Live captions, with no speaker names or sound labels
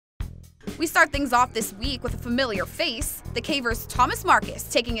We start things off this week with a familiar face, the Cavers' Thomas Marcus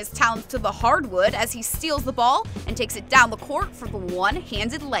taking his talents to the hardwood as he steals the ball and takes it down the court for the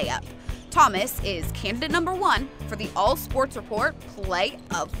one-handed layup. Thomas is candidate number 1 for the All Sports Report Play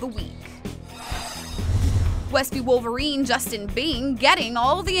of the Week. Westview Wolverine Justin Bing getting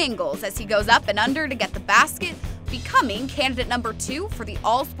all the angles as he goes up and under to get the basket, becoming candidate number 2 for the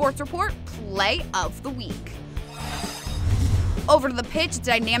All Sports Report Play of the Week. Over to the pitch,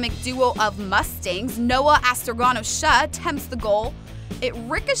 dynamic duo of Mustangs, Noah Astrogano-Shah attempts the goal. It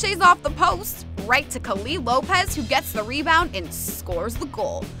ricochets off the post, right to Khalil Lopez, who gets the rebound and scores the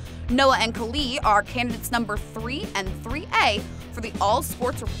goal. Noah and Khalil are candidates number 3 and 3A for the All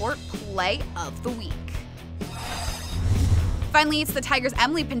Sports Report Play of the Week. Finally, it's the Tigers'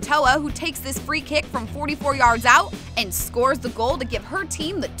 Emily Pintoa who takes this free kick from 44 yards out and scores the goal to give her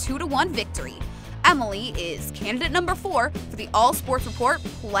team the 2-1 victory. Emily is candidate number 4 for the All Sports Report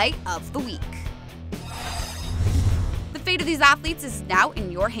Play of the Week. The fate of these athletes is now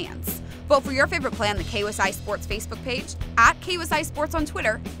in your hands. Vote for your favorite play on the KUSI Sports Facebook page, at KUSI Sports on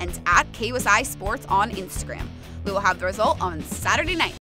Twitter, and at KUSI Sports on Instagram. We will have the result on Saturday night.